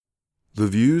The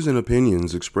views and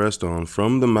opinions expressed on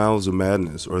From the Mouths of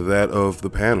Madness are that of the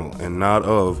panel and not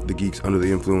of the Geeks Under the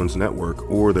Influence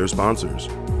Network or their sponsors,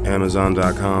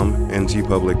 Amazon.com and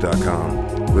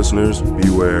tpublic.com. Listeners,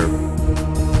 beware.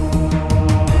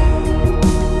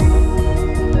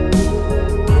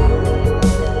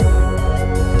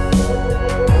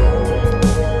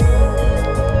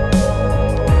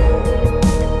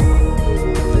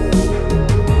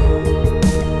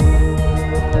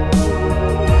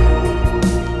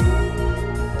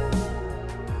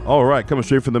 All right, coming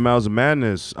straight from the Mouths of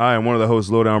Madness, I am one of the hosts,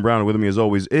 Lowdown Brown, and with me as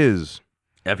always is...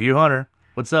 F.U. Hunter.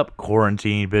 What's up,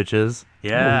 quarantine bitches?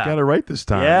 Yeah. Oh, we got it right this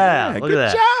time. Yeah, look good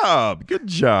at that. job. Good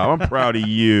job. I'm proud of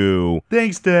you.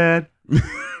 Thanks, Dad.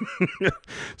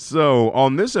 So,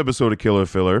 on this episode of Killer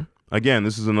Filler, again,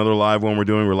 this is another live one we're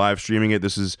doing. We're live streaming it.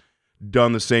 This is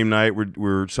done the same night.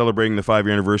 We're celebrating the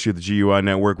 5-year anniversary of the GUI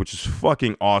network, which is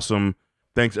fucking awesome.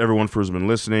 Thanks everyone who's been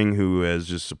listening, who has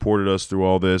just supported us through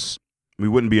all this. We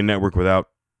wouldn't be a network without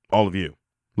all of you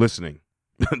listening.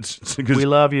 We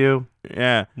love you.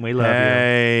 Yeah. We love you.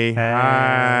 Hey.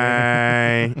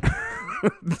 Hi.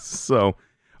 So,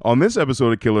 on this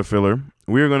episode of Killer Filler,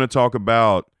 we are going to talk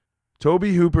about Tobe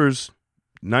Hooper's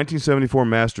 1974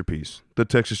 masterpiece, The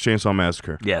Texas Chainsaw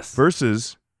Massacre. Yes.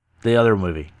 Versus the other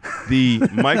movie. The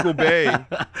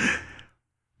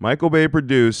Michael Bay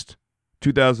produced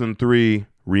 2003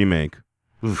 remake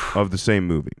of the same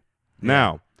movie. Yeah.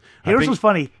 Now, here's what's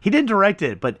funny. He didn't direct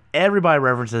it, but everybody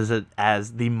references it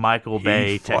as the Michael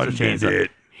Bay Texas Chainsaw.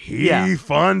 He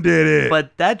funded it.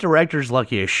 But that director's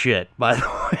lucky as shit, by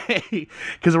the way.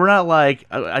 Because we're not like,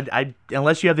 I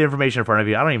unless you have the information in front of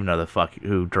you, I don't even know the fuck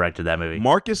who directed that movie.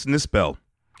 Marcus Nispel.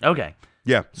 Okay.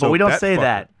 Yeah. So but we don't say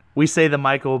that. We say the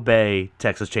Michael Bay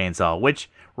Texas Chainsaw, which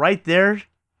right there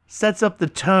sets up the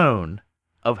tone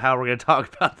of how we're going to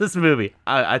talk about this movie,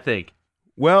 I think.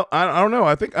 Well, I don't know.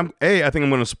 I think I'm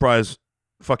going to surprise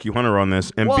Fuck You Hunter on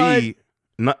this, and what? B,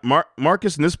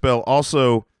 Marcus Nispel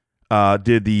also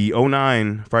did the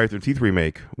 2009 Friday the 13th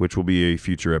remake, which will be a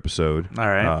future episode. All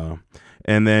right.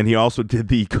 And then he also did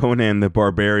the Conan the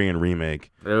Barbarian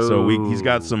remake. Ooh. So he's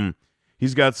got some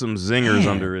zingers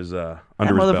under his belt.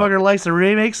 Motherfucker likes to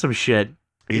remake some shit.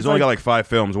 He's only got like 5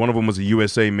 films. One of them was a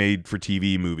USA made for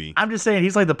TV movie. I'm just saying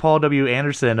he's like the Paul W.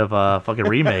 Anderson of fucking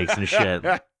remakes and shit.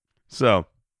 So,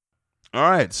 all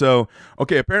right. So,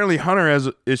 okay. Apparently, Hunter has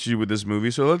an issue with this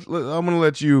movie. So, I'm going to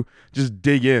let you just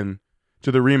dig in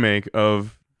to the remake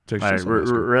of Texas Chainsaw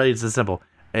Massacre. Really, it's this simple.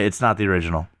 It's not the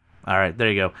original. All right,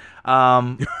 there you go.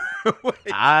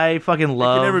 I fucking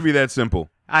love. It can never be that simple.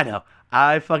 I know.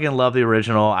 I fucking love the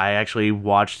original. I actually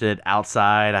watched it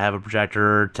outside. I have a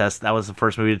projector test. That was the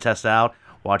first movie to test out.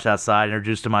 Watched outside.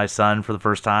 Introduced to my son for the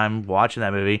first time watching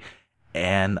that movie,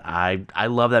 and I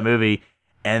love that movie.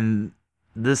 And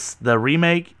the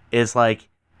remake is like,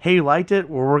 hey, you liked it?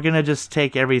 Well, we're gonna just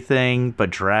take everything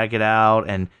but drag it out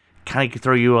and kind of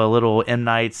throw you a little M.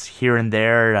 Nights here and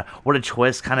there. What a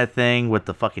twist kind of thing with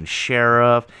the fucking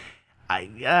sheriff.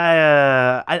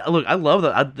 I love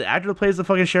the actor that plays the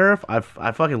fucking sheriff. I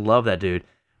fucking love that dude.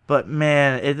 But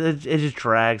man, it just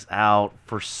drags out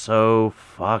for so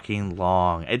fucking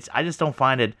long. I just don't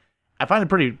find it. I find it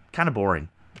pretty kind of boring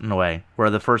in a way.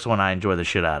 Where the first one I enjoy the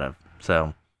shit out of.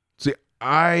 So, see,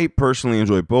 I personally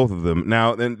enjoy both of them.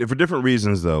 Now, and for different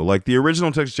reasons though. Like the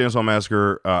original Texas Chainsaw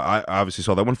Massacre, I obviously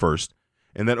saw that one first,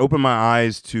 and then opened my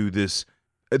eyes to this.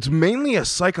 It's mainly a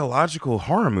psychological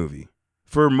horror movie.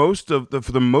 For most of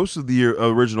the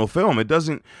original film, it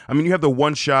doesn't. I mean, you have the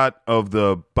one shot of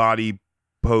the body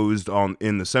posed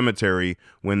in the cemetery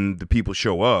when the people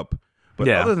show up, but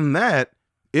other than that,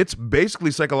 it's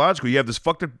basically psychological. You have this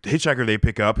fucked up hitchhiker they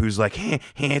pick up who's like, hey,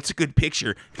 it's a good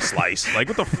picture. Slice. Like,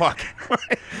 what the fuck?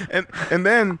 and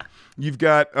then you've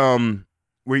got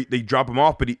where they drop him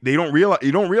off, but you don't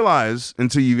realize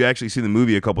until you actually see the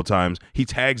movie a couple times. He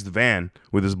tags the van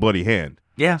with his bloody hand.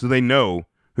 Yeah. So they know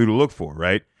who to look for,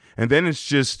 right? And then it's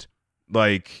just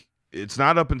like it's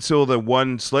not up until the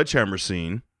one sledgehammer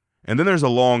scene, and then there's a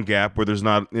long gap where there's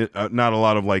not a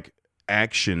lot of like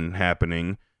action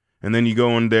happening. And then you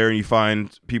go in there and you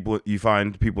find people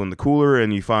in the cooler,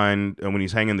 and you find when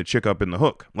he's hanging the chick up in the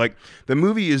hook. Like the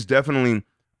movie is definitely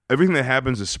everything that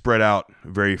happens is spread out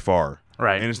very far.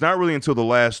 Right. And it's not really until the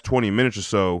last 20 minutes or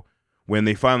so when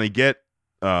they finally get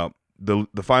the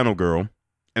final girl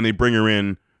and they bring her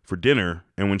in for dinner,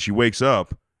 and when she wakes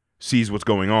up, sees what's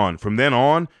going on. From then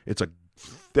on,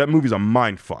 that movie's a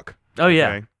mind fuck. Oh yeah.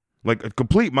 Okay? Like a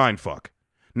complete mind fuck.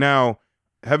 Now,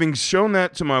 having shown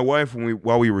that to my wife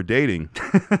while we were dating,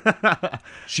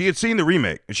 she had seen the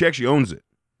remake, and she actually owns it.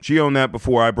 She owned that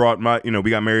before I brought we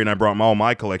got married, and I brought all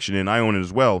my collection in. I own it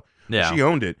as well. Yeah. She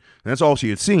owned it, and that's all she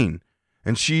had seen.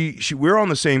 And we're on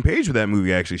the same page with that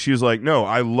movie, actually. She was like, no,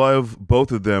 I love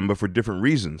both of them, but for different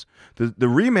reasons. The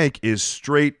remake is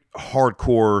straight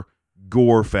hardcore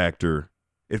gore factor.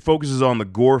 It focuses on the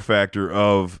gore factor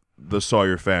of the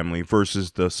Sawyer family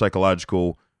versus the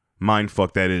psychological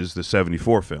mindfuck that is the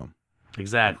 74 film.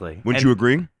 Exactly. Wouldn't you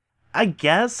agree? I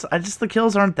guess. The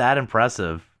kills aren't that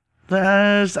impressive.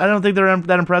 I don't think they're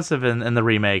that impressive in the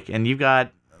remake, and you've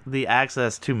got the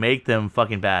access to make them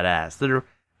fucking badass. They're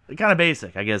kind of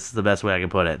basic, I guess is the best way I can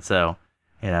put it. So,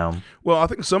 Well, I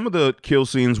think some of the kill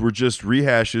scenes were just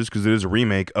rehashes because it is a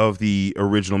remake of the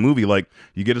original movie. Like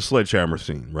you get a sledgehammer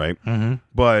scene, right? Mm-hmm.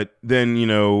 But then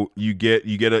you get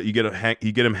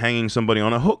him hanging somebody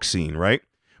on a hook scene, right?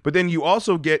 But then you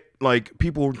also get like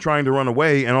people trying to run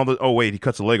away, and he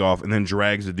cuts a leg off and then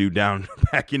drags the dude down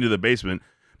back into the basement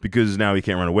because now he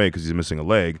can't run away because he's missing a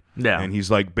leg. Yeah, and he's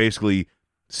like basically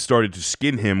started to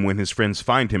skin him when his friends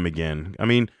find him again. I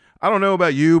mean, I don't know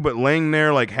about you, but laying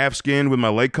there like half skinned with my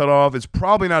leg cut off, it's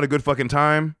probably not a good fucking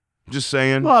time. Just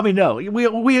saying. Well, I mean, no,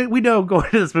 we know going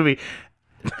into this movie,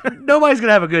 nobody's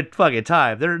gonna have a good fucking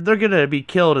time. They're gonna be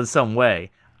killed in some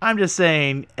way. I'm just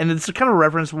saying, and it's kind of a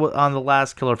reference on the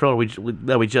last Killer Thriller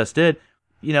that we just did.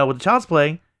 With the Child's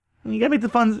Play, you gotta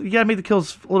make the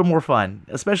kills a little more fun,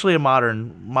 especially a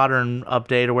modern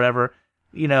update or whatever.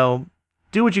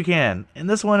 Do what you can. And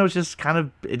this one was just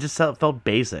it just felt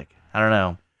basic. I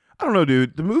don't know,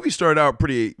 dude. The movie started out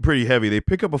pretty heavy. They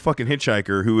pick up a fucking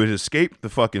hitchhiker who had escaped the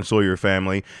fucking Sawyer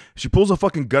family. She pulls a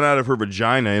fucking gun out of her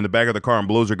vagina in the back of the car and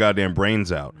blows her goddamn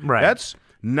brains out. Right. That's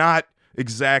not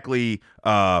exactly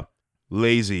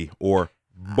lazy or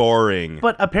boring.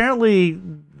 But apparently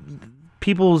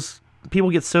people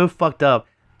get so fucked up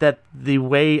that the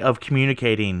way of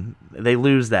communicating, they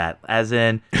lose that. As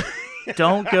in,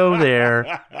 don't go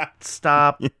there.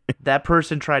 Stop. That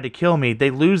person tried to kill me. They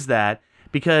lose that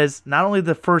because not only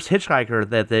the first hitchhiker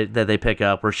that they pick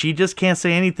up, where she just can't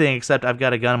say anything except "I've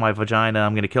got a gun in my vagina.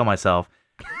 I'm gonna kill myself."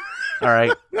 All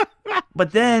right.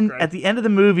 But then at the end of the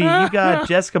movie, you got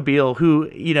Jessica Biel, who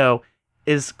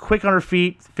is quick on her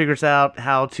feet, figures out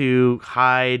how to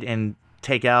hide and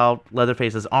take out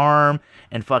Leatherface's arm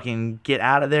and fucking get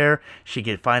out of there. She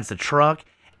finds the truck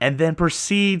and then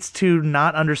proceeds to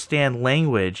not understand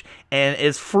language and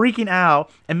is freaking out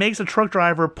and makes a truck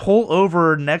driver pull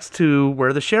over next to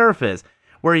where the sheriff is,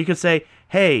 where you could say,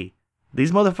 hey,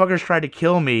 these motherfuckers tried to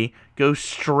kill me, go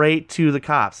straight to the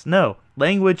cops. No,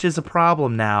 language is a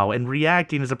problem now and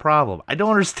reacting is a problem. I don't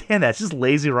understand that. It's just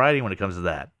lazy writing when it comes to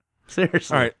that.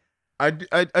 Seriously. All right.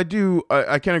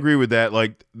 I can agree with that.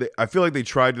 Like, I feel like they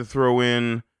tried to throw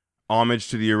in homage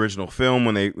to the original film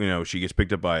when they, she gets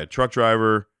picked up by a truck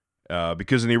driver.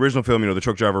 Because in the original film, the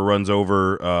truck driver runs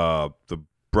over the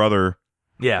brother.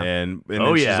 Yeah. And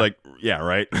then she's like, yeah,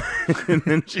 right. And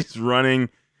then she's running.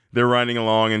 They're riding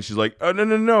along, and she's like, oh,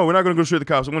 no, we're not going to go straight to the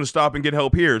cops. I'm going to stop and get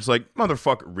help here. It's like,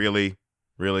 motherfucker, really?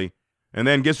 And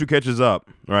then guess who catches up,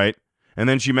 right? And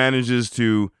then she manages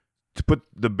to put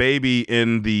the baby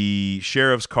in the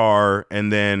sheriff's car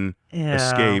and then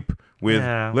escape with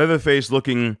Leatherface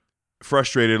looking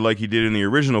frustrated like he did in the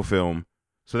original film.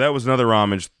 So that was another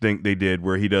homage thing they did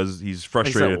where he's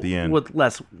frustrated at the end. With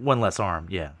one less arm,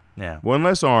 yeah. One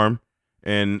less arm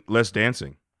and less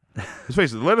dancing. Let's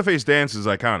face it, the Leatherface dance is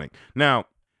iconic. Now,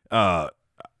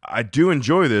 I do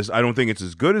enjoy this. I don't think it's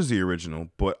as good as the original,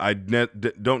 but I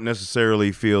don't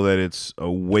necessarily feel that it's a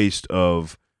waste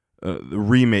of the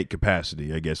remake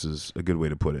capacity, I guess is a good way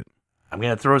to put it. I'm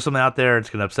going to throw something out there. It's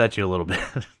going to upset you a little bit.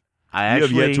 You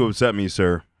have yet to upset me,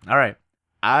 sir. All right.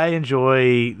 I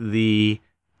enjoy the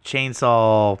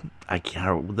Chainsaw.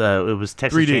 It was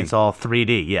Texas 3D. Chainsaw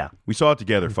 3D. Yeah, we saw it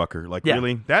together, fucker. Like,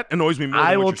 really? That annoys me more.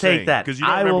 I than will what you're take that because you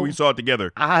don't remember we saw it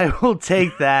together. I will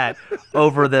take that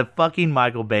over the fucking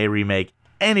Michael Bay remake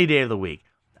any day of the week.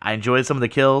 I enjoyed some of the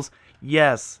kills.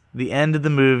 Yes, the end of the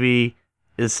movie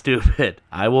is stupid.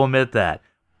 I will admit that,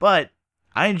 but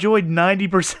I enjoyed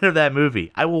 90% of that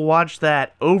movie. I will watch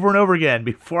that over and over again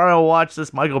before I will watch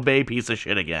this Michael Bay piece of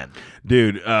shit again.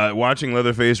 Dude, watching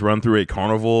Leatherface run through a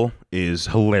carnival is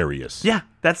hilarious. Yeah,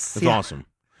 that's awesome.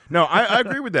 No, I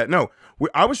agree with that. No,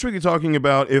 I was strictly talking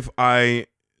about if I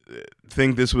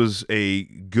think this was a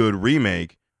good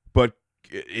remake, but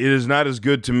it is not as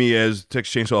good to me as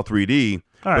Texas Chainsaw 3D,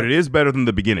 but it is better than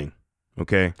the beginning,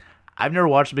 okay? I've never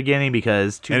watched the beginning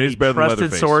because too many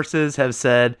trusted sources have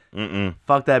said,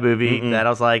 fuck that movie. That I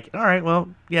was like, all right, well,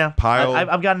 yeah.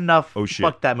 I've got enough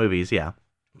fuck that movies, yeah.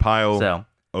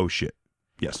 Oh shit.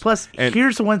 Yes. Plus,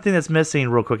 here's the one thing that's missing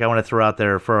real quick I want to throw out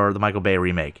there for the Michael Bay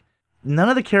remake. None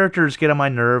of the characters get on my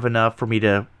nerve enough for me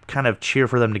to kind of cheer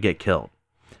for them to get killed.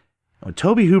 What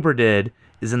Tobe Hooper did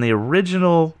is in the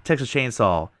original Texas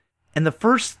Chainsaw, in the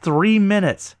first 3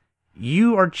 minutes,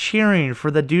 you are cheering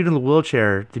for the dude in the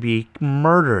wheelchair to be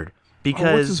murdered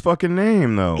because what's his fucking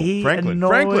name though? Franklin.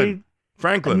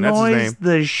 Franklin. That's his name. Annoys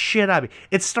the shit out of me.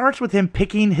 It starts with him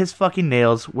picking his fucking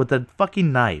nails with a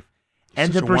fucking knife.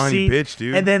 And Such to a whiny proceed, bitch,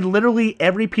 dude. and then literally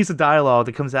every piece of dialogue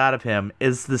that comes out of him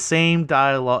is the same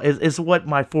dialogue. Is what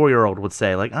my 4-year-old would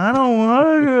say. Like, I don't want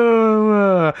to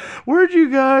go. Where'd you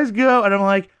guys go? And I'm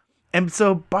like, and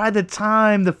so by the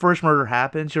time the first murder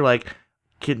happens, you're like,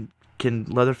 can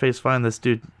Leatherface find this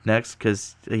dude next?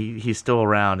 Because he's still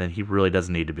around and he really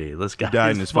doesn't need to be. This guy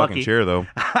died in his fucking chair, though.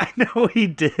 I know he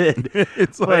did.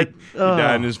 It's like he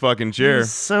died in his fucking chair.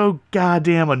 He's so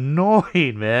goddamn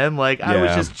annoying, man. Like I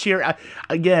was just cheering.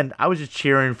 I was just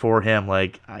cheering for him.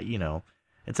 Like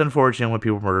it's unfortunate when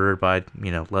people are murdered by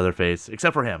Leatherface.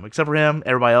 Except for him.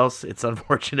 Everybody else, it's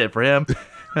unfortunate for him.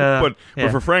 But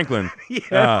for Franklin,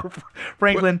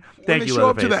 Franklin, thank you. When they show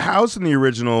up to the house in the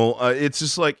original, it's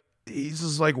just like he's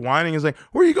just like whining. He's like,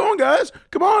 "Where are you going, guys?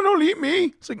 Come on, don't leave me."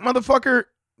 It's like, motherfucker.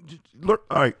 All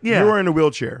right, you're in a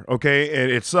wheelchair, okay, and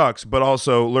it sucks. But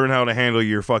also learn how to handle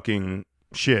your fucking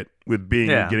shit with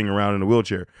getting around in a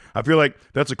wheelchair. I feel like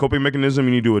that's a coping mechanism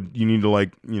you need to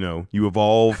you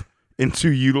evolve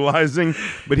into utilizing.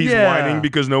 But he's whining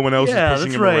because no one else is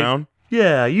pushing him around.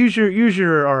 Yeah, use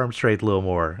your arm strength a little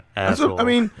more. Asshole. I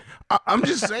mean, I'm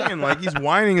just saying, like he's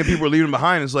whining and people are leaving him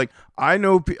behind. It's like I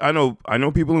know people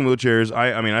in wheelchairs.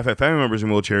 I mean, I've had family members in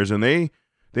wheelchairs, and they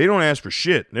don't ask for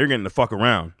shit. They're getting the fuck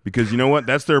around because you know what?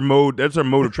 That's their mode. That's their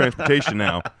mode of transportation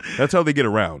now. That's how they get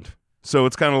around. So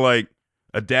it's kind of like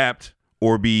adapt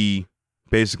or be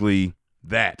basically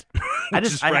that.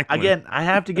 I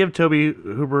have to give Tobe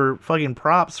Hooper fucking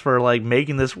props for like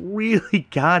making this really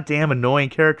goddamn annoying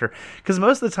character. Because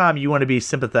most of the time you want to be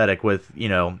sympathetic with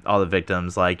all the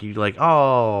victims, like you like,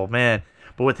 oh man,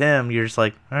 but with him you're just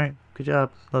like, all right, good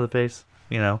job, Leatherface,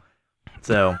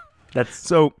 So that's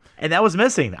so, and that was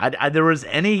missing. There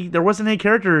wasn't any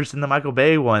characters in the Michael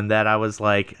Bay one that I was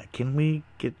like, can we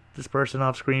get this person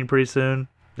off screen pretty soon?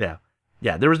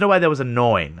 Yeah, there was nobody that was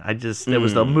annoying. It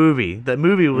was the movie. The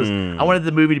movie was, I wanted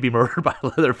the movie to be murdered by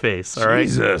Leatherface, all right?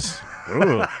 Jesus.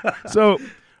 So,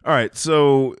 all right,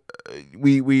 so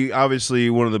we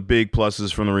obviously, one of the big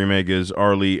pluses from the remake is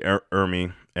Arlie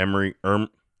Emery.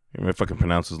 If I can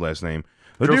pronounce his last name.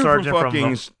 The Drill dude Sergeant from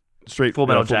fucking straight Full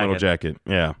Metal Jacket.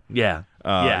 Yeah.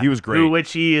 Yeah. He was great.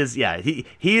 Which he is, he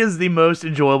is the most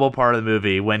enjoyable part of the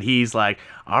movie when he's like,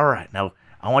 all right, now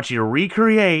I want you to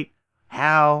recreate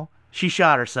how she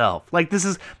shot herself. This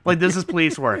is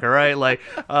police work, all right?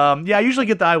 I usually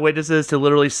get the eyewitnesses to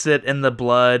literally sit in the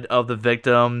blood of the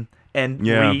victim and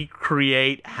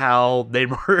recreate how they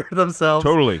murder themselves.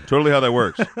 Totally how that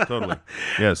works. Totally.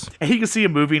 Yes. And you can see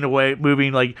him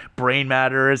moving like brain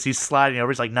matter as he's sliding over.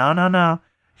 He's like, no.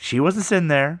 She wasn't sitting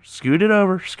there. Scoot it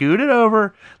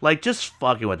over. Like, just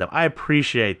fucking with them. I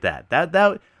appreciate that.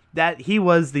 That he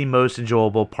was the most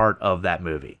enjoyable part of that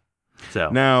movie.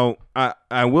 So now,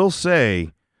 I will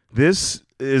say, this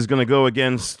is going to go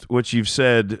against what you've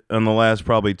said on the last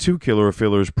probably 2 Killer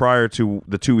Fillers prior to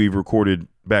the 2 we've recorded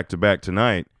back to back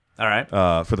tonight. All right.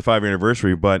 For the 5-year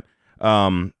anniversary. But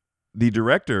the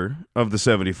director of the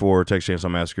 74 Texas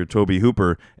Chainsaw Massacre, Tobe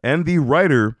Hooper, and the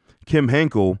writer, Kim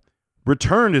Henkel,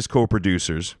 returned as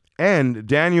co-producers, and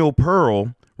Daniel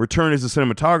Pearl returned as the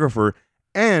cinematographer,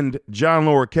 and John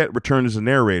Larroquette returned as the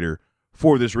narrator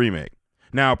for this remake.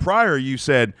 Now, prior you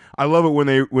said, I love it when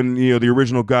the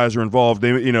original guys are involved.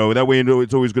 They that way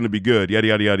it's always going to be good. Yada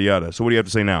yada yada yada. So what do you have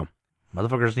to say now?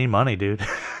 Motherfuckers need money, dude.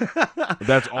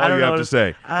 That's all you have to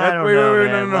say. I don't know,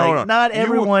 man. No. Not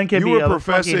everyone can be a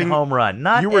fucking home run.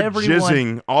 Not everyone. You were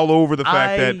jizzing all over the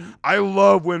fact that I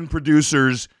love when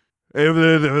producers,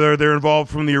 if they're involved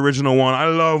from the original one. I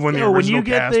love when the original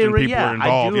cast and people are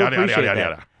involved. Yada yada yada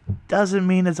yada. Doesn't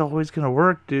mean it's always going to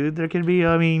work, dude. There can be,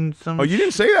 some... Oh, you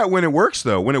didn't say that when it works,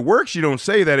 though. When it works, you don't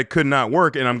say that it could not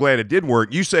work, and I'm glad it did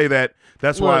work. You say that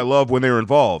that's why I love when they were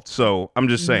involved. So I'm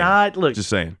just saying. Just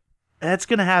saying. That's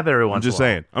going to happen every once in a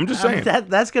while. I'm just saying.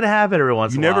 That's going to happen every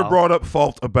once in a while. You never brought up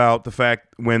fault about the fact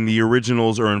when the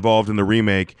originals are involved in the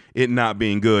remake, it not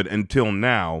being good until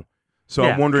now. So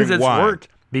I'm wondering why.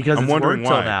 Because it's worked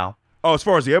till now. Oh, as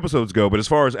far as the episodes go, but as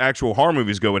far as actual horror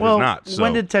movies go, it has not. So.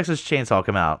 When did Texas Chainsaw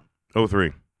come out?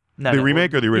 03. The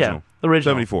remake or the original? Yeah, the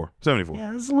original. 74.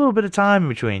 Yeah, there's a little bit of time in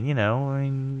between,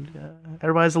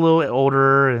 everybody's a little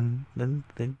older and then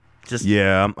they just...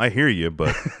 Yeah, I hear you,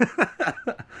 but...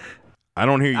 I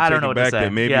don't hear you I don't know taking what back to say.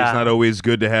 that maybe Yeah. it's not always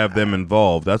good to have them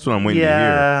involved. That's what I'm waiting to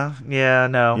hear. Yeah,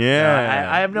 no. Yeah. No,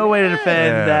 I have no way to defend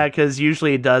Yeah. that because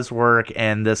usually it does work,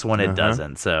 and this one it Uh-huh.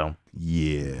 doesn't. So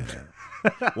Yeah.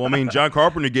 Well, I mean, John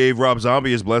Carpenter gave Rob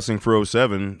Zombie his blessing for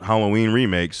 07 Halloween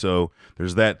remake, so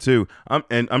there's that too.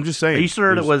 I'm just saying. are you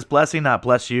sure it there's- was blessing, not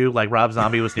bless you? Like Rob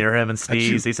Zombie was near him and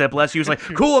sneezed. He said bless you. He was like,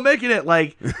 cool, I'm making it.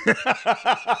 Like,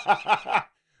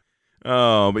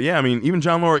 Oh, but yeah, I mean, even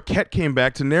John Larroquette came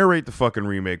back to narrate the fucking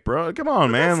remake, bro. Come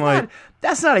on, man.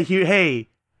 that's not a huge. Hey,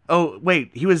 oh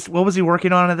wait, what was he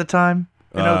working on at the time?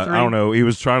 In 03? I don't know. He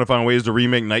was trying to find ways to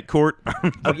remake Night Court.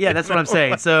 Oh yeah, that's what I'm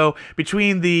saying. So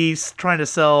between these trying to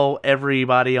sell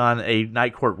everybody on a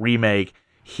Night Court remake,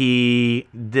 he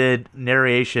did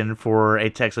narration for a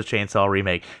Texas Chainsaw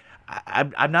remake.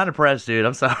 I'm not impressed, dude.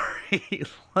 I'm sorry.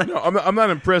 Like, No, I'm not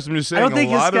impressed. I'm just saying. I don't think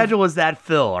a his lot schedule was that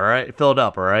filled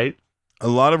up. All right. a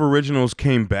lot of originals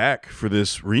came back for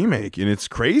this remake, and it's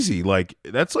crazy. Like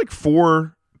that's like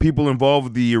 4 people involved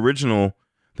with the original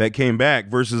that came back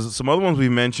versus some other ones we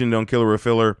mentioned on Killer or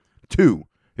Filler. 2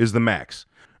 is the max.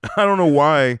 I don't know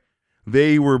why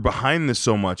they were behind this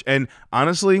so much. And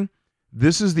honestly,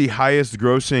 this is the highest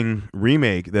grossing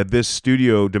remake that this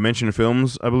studio, Dimension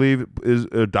Films, I believe, is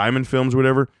Diamond Films,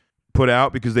 whatever, put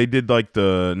out because they did like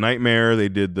the Nightmare, they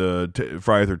did the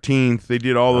Friday 13th, they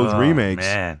did all those remakes.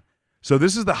 Man. So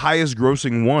this is the highest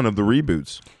grossing one of the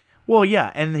reboots. Well,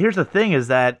 yeah, and here's the thing: is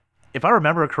that if I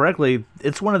remember correctly,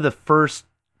 it's one of the first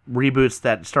reboots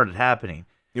that started happening.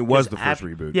 It was the first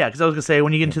reboot. Yeah, because I was gonna say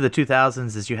when you get into the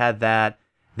 2000s, is you had that,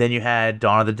 then you had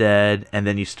Dawn of the Dead, and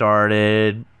then you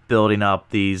started building up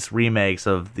these remakes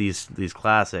of these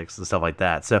classics and stuff like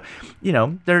that. So, you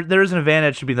know, there is an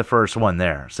advantage to being the first one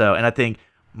there. So, and I think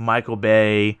Michael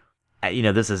Bay, you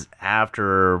know, this is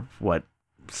after what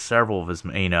several of his,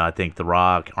 you know, I think The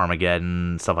Rock,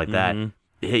 Armageddon, stuff like that.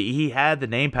 He had the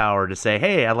name power to say,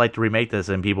 hey, I'd like to remake this,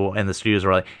 and people and the studios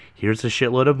are like, here's a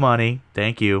shitload of money,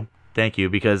 thank you,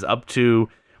 because up to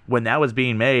when that was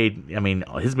being made, I mean,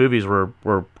 his movies were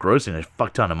grossing a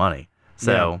fuck ton of money.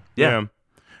 So yeah.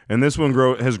 And this one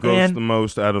has grossed the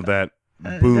most out of that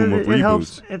boom of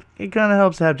reboots. It kind of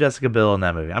helps to have Jessica Biel in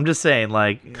that movie. I'm just saying,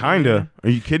 like, Kinda. Are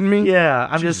you kidding me? yeah,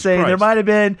 I'm Jesus just saying there Christ. might have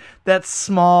been that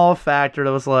small factor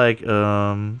that was like,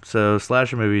 so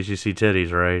slasher movies you see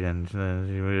titties, right?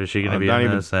 And is she gonna be not in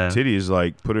even this? And titties,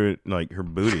 like put her like her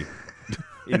booty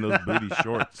in those booty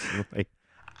shorts. Like,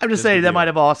 I'm just saying that might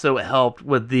have also helped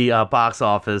with the box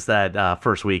office that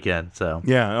first weekend. So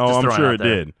yeah, Just I'm throwing sure it it out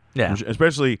there. did. Yeah.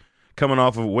 Especially coming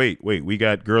off of wait, we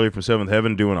got Girlie from Seventh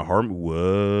Heaven doing a horror.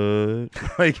 What?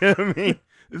 Like, I mean,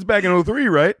 it's back in 03,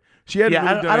 right? She hadn't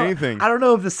really done anything. I don't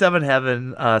know if the Seventh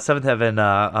Heaven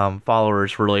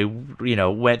followers really, you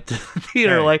know, went to the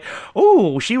theater Hey. like,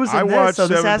 oh, she was in I this, watched so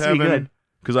this Seventh has to be Heaven good.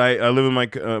 because I live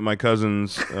with my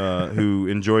cousins who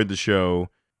enjoyed the show.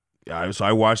 So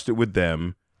I watched it with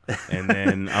them, and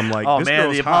then I'm like, Oh this man,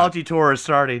 girl's the hot. apology tour is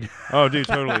starting. Oh, dude,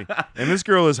 totally. And this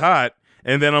girl is hot.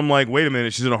 And then I'm like, wait a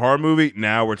minute, she's in a horror movie?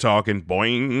 Now we're talking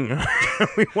boing.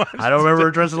 We watched I don't remember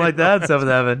her dressing like that in Seventh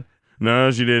Heaven.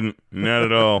 No, she didn't. Not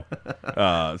at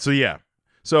all. So, yeah.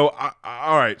 So,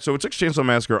 all right. So, Texas Chainsaw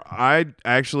Massacre, I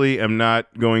actually am not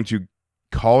going to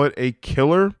call it a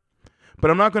killer,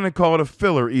 but I'm not going to call it a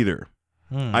filler either.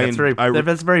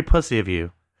 That's very pussy of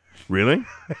you. Really? Is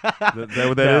that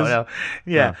what that No, is?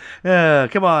 no. Yeah.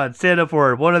 Come on, stand up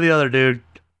for it. One or the other, dude.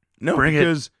 No, Bring it.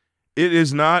 because it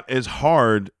is not as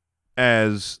hard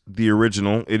as the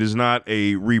original. It is not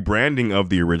a rebranding of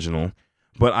the original,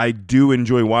 but I do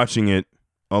enjoy watching it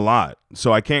a lot.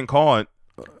 So I can't call it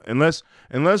unless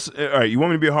all right, you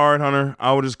want me to be hard, Hunter?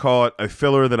 I will just call it a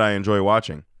filler that I enjoy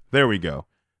watching. There we go.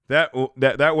 That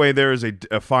way there is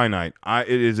a finite. It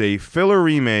is a filler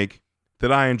remake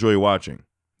that I enjoy watching.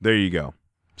 There you go.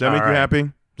 Does that make you right. happy?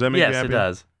 Does that make you Yes, happy? it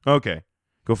does. Okay.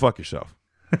 Go fuck yourself.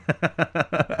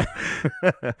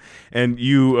 And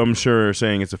you, I'm sure, are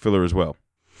saying it's a filler as well.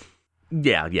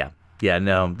 Yeah.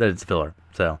 No, that it's filler.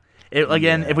 So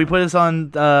if we put this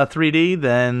on 3D,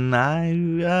 then I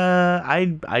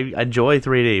enjoy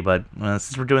 3D. But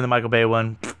since we're doing the Michael Bay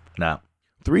one, no.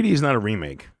 3D is not a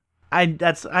remake.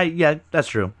 That's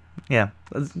true. Yeah,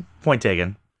 that's point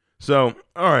taken. So,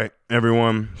 all right,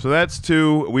 everyone. So that's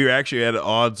 2. We actually had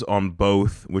odds on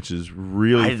both, which is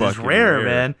really It's fucking rare,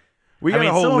 man. We got a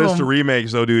some whole of list of them-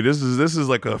 remakes, though, dude. This is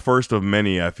like the first of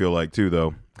many. I feel like too,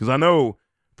 though, because I know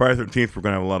Friday 13th we're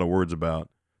gonna have a lot of words about.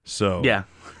 So Yeah.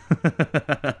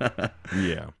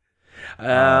 yeah.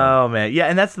 Oh man, yeah,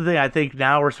 and that's the thing. I think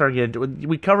now we're starting to get into.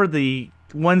 We covered the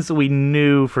ones that we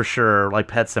knew for sure, like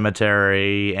Pet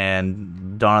Cemetery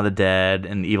and Dawn of the Dead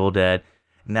and Evil Dead.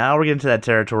 Now we're getting to that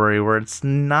territory where it's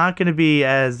not going to be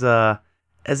as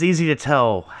easy to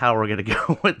tell how we're going to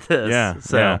go with this. Yeah.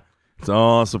 So, yeah. It's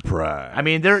all a surprise. I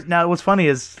mean, now what's funny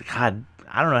is, God,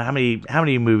 I don't know how many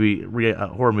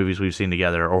horror movies we've seen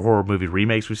together or horror movie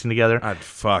remakes we've seen together. A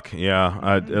lot.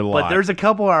 But there's a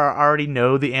couple I already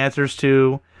know the answers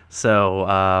to.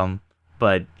 So,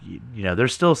 but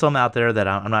there's still some out there that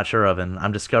I'm not sure of, and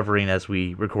I'm discovering as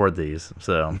we record these.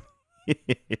 So,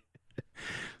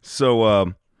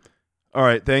 all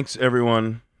right. Thanks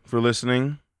everyone for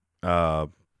listening.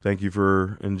 Thank you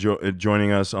for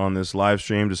joining us on this live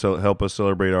stream to help us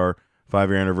celebrate our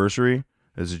 5-year anniversary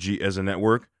as a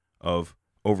network of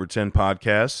over 10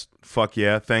 podcasts. Fuck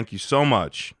yeah. Thank you so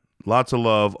much. Lots of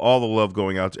love. All the love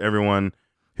going out to everyone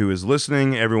who is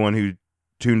listening, everyone who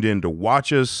tuned in to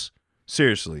watch us.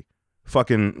 Seriously,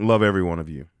 fucking love every one of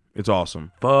you. It's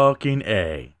awesome. Fucking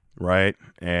A. Right?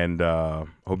 And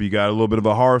hope you got a little bit of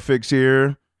a horror fix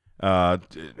here.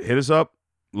 Hit us up.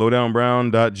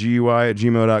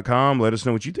 lowdownbrown.gui@gmail.com. Let us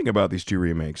know what you think about these 2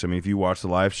 remakes. I mean, if you watched the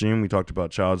live stream, we talked about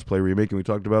Child's Play remake and we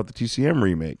talked about the TCM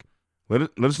remake. Let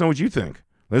us know what you think.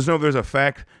 Let us know if there's a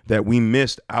fact that we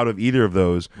missed out of either of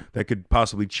those that could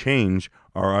possibly change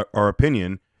our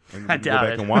opinion. And I doubt go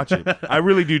back it. and watch it. I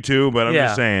really do too, but I'm Yeah.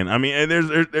 just saying. I mean,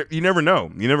 and you never know.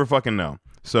 You never fucking know.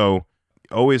 So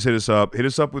always hit us up. Hit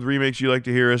us up with remakes you'd like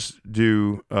to hear us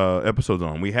do episodes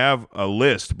on. We have a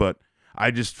list, but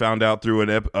I just found out through an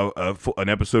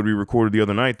episode we recorded the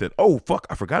other night that, oh, fuck,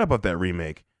 I forgot about that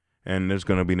remake. And there's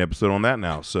going to be an episode on that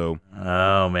now. So,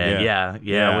 oh man, yeah. I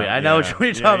yeah. know what you're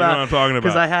talking You know about. what I'm talking about.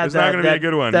 Because I had it's not going to be a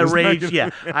good one. That It's not rage,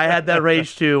 gonna- I had that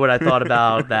rage too when I thought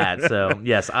about that. So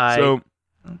yes, I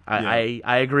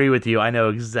agree with you. I know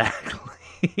exactly.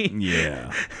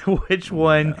 Yeah. Which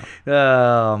one?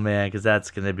 Oh man, because that's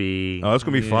gonna be. Oh, it's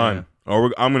gonna be fun.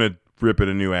 Or I'm gonna rip it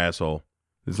a new asshole.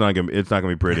 It's not gonna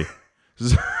be pretty.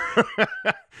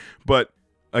 But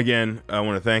again, I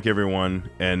want to thank everyone,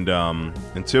 and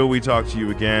until we talk to you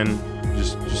again,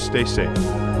 just stay safe.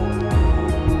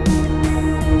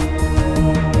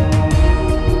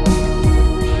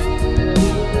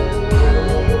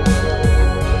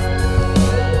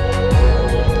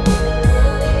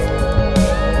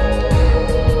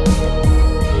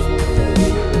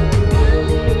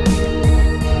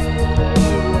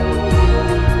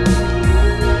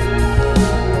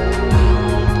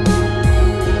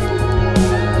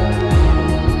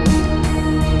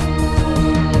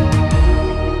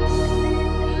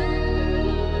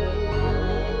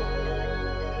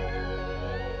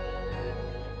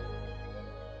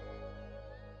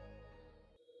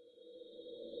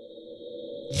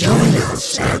 Join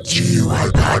us at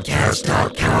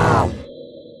GUIPodcast.com.